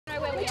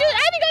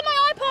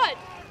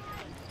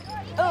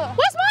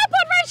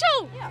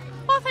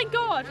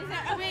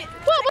god!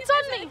 What? What's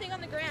on me? Anything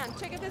on the ground.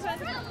 Check if there's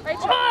anything.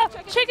 Rachel, Oh,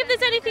 check if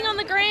there's anything on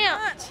the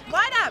ground.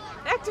 Light up.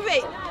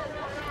 Activate.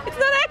 It's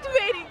not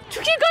activating.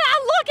 You gotta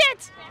unlock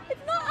it.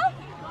 It's not up.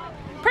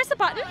 Press the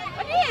button.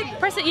 I did.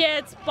 Press it. Yeah,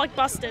 it's like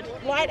busted.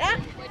 Light up.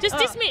 Just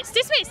dismiss.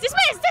 Dismiss.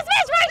 Dismiss.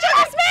 Dismiss. Rachel,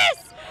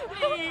 dismiss.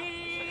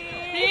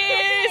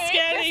 Yes,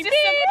 getting beep,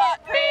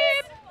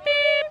 beep,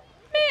 beep,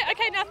 beep.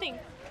 Okay, nothing.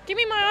 Give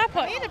me my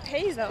iPod. I need a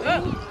pee though.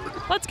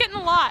 Let's get in the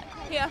light.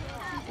 Here.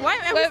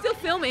 Wait, are we still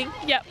filming?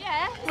 Yep.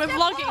 Yeah. We're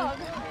vlogging.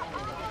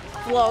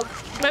 Vlog.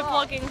 We're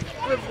vlogging.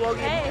 We're vlogging.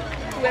 Hey.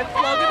 We're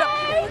vlogging up.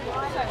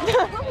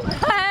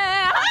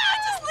 I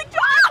just licked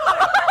your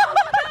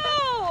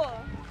no!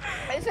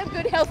 I just have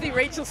good healthy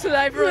Rachel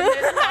saliva on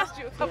there that last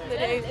you a couple of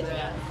days.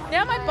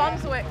 Now my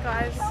bum's wet,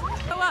 guys.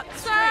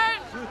 So,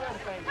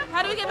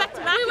 how do we get back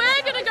to Maccas? we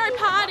were gonna go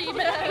party,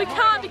 but we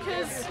can't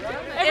because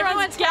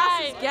everyone's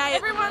gay. Gay.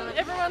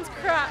 Everyone's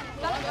crap,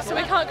 so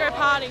we can't go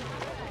party.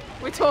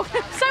 We're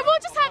talking. So we'll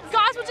just have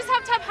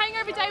to have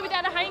hangover day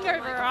without a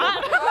hangover,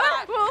 right?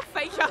 Alright, we'll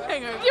fake our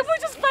hangover. Yeah,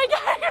 we'll just fake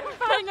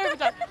hangover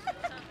day.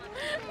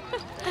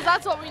 Because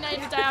that's what we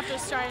named the day after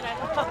Australia Day.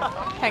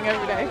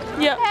 Hangover day.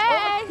 Yep.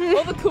 Hey.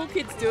 All the cool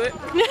kids do it.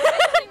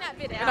 That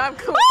bit And I'm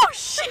cool. Oh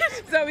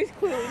shit! Zoe's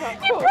clearly not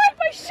cool. You broke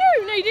my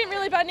shoe! No, you didn't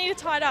really, but I need it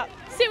tied up.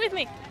 Sit with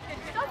me.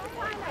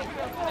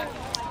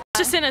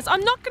 Just sinners.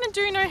 I'm not going to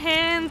do no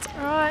hands.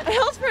 Alright. That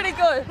was pretty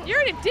good. You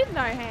already did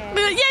no hands.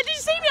 Yeah, did you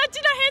see me? I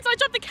did no hands. I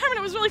dropped the camera and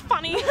it was really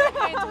funny.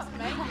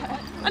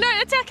 I know,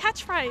 that's our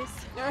catchphrase.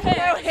 No hands.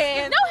 No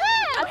hands. No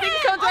hands. I think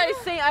someone's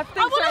seen. I think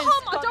I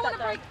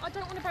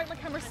don't want to break my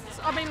camera.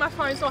 I mean my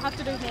phone, so I'll have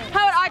to do hands.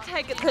 How would I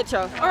take a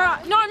picture?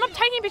 Alright. No, I'm not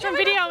taking a picture. I'm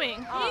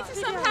videoing. You need to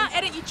somehow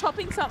edit you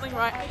chopping something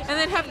right, and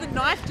then have the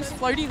knife just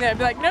floating there and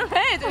be like, no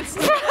hands. It's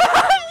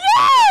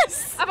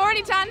Yes! I've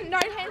already done no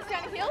hands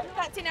down a hill.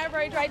 That's in our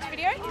road rage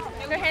video.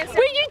 No hands down.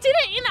 Well, you did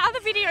it in the other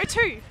video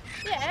too.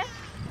 Yeah.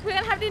 We're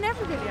gonna have it in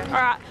every video.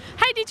 Alright.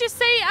 Hey, did you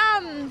see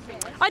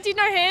I did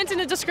no hands in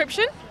the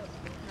description?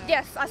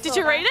 Yes, I saw Did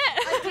you read it?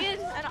 I did,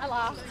 and I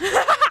laughed.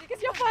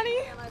 Because you're funny.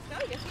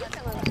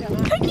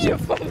 Thank you.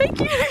 Thank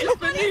you.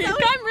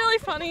 I'm really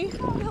funny.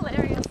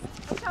 Hilarious.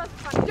 Do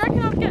you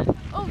reckon I'll get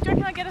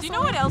a Do you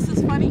know what else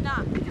is funny?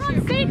 Nah. I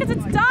can't see because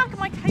it's dark and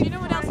my case. Do you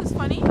know what else is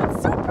funny?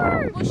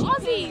 Super. Mushy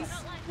Aussies. peas.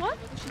 What?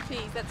 Mushy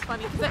peas. That's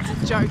funny because that's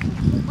a joke.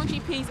 Mushy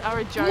peas are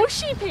a joke.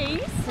 Mushy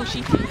peas?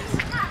 Mushy peas.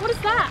 What is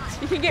that?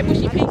 You can get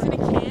mushy peas in a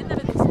can that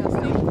are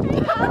disgusting.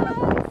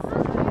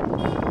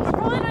 I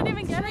probably don't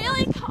even get it.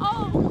 Really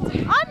cold.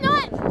 I'm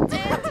not.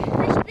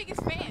 Who's your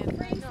biggest fan?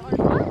 Who's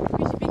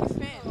your biggest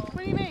fan?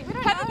 What do you mean?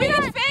 Have a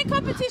biggest fan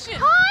competition.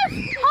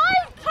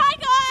 Hi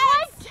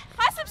guys.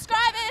 Hi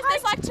subscribers.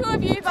 There's like 2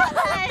 of you, but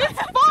It's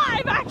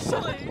 5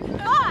 actually. 5.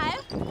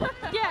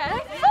 Yeah.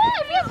 5.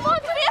 We have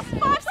 5. We have 5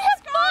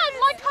 subscribers.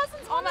 My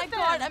cousin's Oh my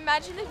god!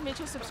 Imagine if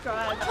Mitchell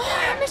subscribed.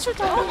 Mitchell Davis.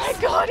 Oh my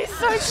god, he's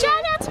so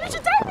Shout out to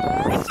Mitchell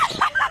Davis.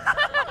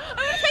 I'm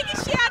gonna take a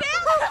shout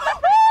out.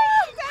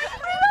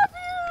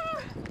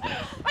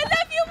 I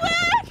love your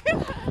work.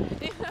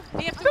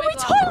 But we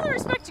totally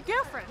respect your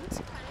girlfriend.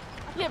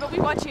 Yeah, but we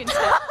watch you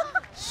instead.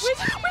 We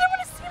don't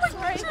want to see my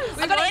pictures.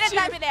 We gotta edit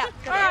that bit out.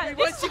 Alright,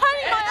 this is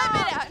hurting my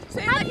arm.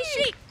 Say it like a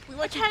sheep. We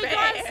watch you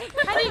guys,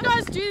 how do you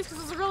guys do this?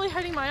 Because it's really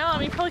hurting my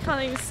arm. You probably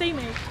can't even see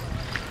me.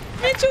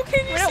 Mitchell,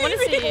 can you We don't want to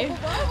see you.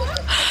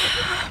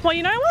 Well,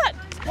 you know what?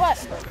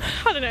 What?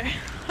 I don't know.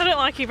 I don't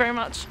like you very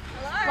much.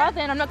 Well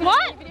then, I'm not gonna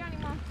do the video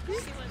anymore.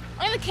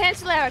 I'm gonna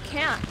cancel our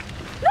account.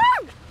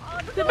 No!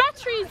 The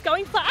battery is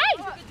going flat.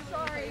 Hey!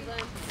 Sorry.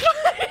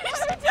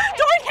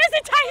 Don't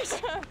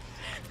hesitate!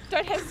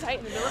 Don't hesitate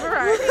in the middle of a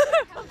road.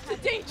 It's a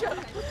danger.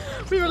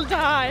 We will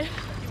die.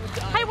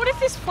 Hey, what if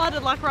this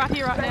flooded like right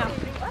here, right now?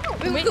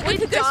 We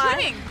could go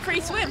swimming.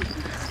 Free swim. Do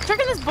you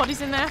reckon there's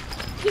bodies in there?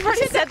 You've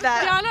already said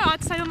that. Yeah, I know.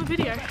 I'd say on the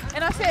video.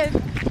 And I said,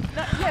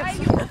 no, yes.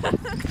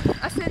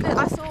 I said that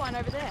I saw one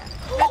over there.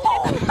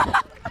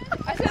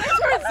 I said I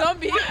saw a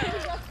zombie.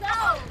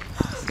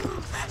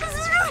 This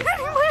is really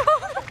hurting my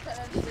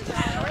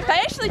arm. They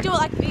actually do it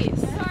like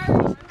this.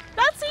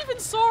 That's even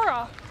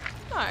sorer.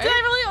 No. Do they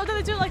really, or do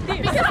they do it like this?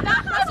 Because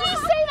did you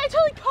see? They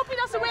totally copied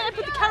us and where they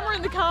put the camera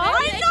in the car.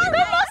 I know.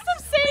 They must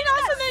have seen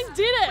us and then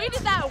did it. We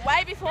did that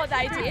way before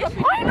they did.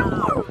 I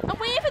know. And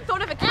we even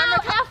thought of a camera.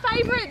 Our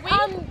favourite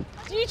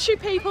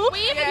YouTube people. We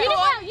even you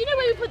know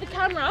where we put the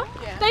camera?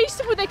 Yeah. They used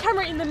to put their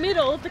camera in the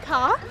middle of the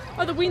car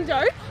or the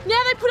window.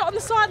 Now they put it on the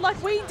side like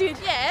we did.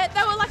 Yeah,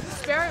 they were like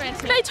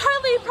experimenting. They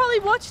totally probably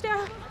watched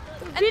our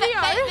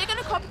video. They're going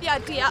to copy the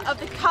idea of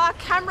the car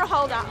camera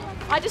holder.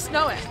 I just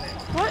know it.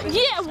 What?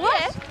 Yeah,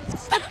 what?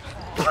 Yeah.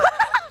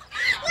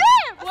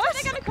 Yeah, what?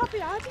 They're going to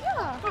copy our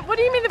idea. But what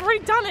do you mean they've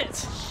already done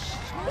it?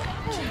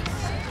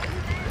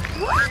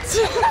 What?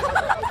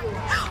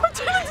 I'm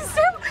trying to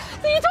say.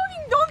 So you're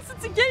talking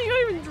nonsense again, you're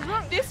not even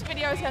drunk. This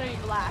video is going to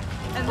be black.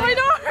 And I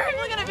know.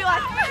 People are going to be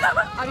like,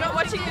 I'm not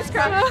watching this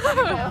crap.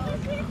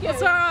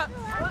 It's alright.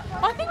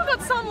 I think we've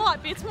got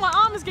sunlight bits. My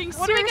arm is getting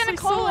seriously What are we going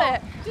to call sore.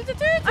 it?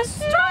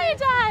 Australia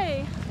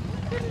Day.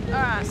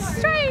 Alright.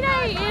 Australia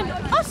Day in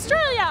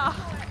Australia.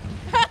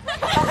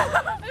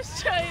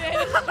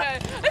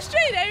 A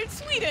straight A in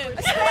Sweden.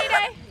 A straight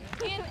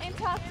A in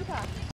Antarctica.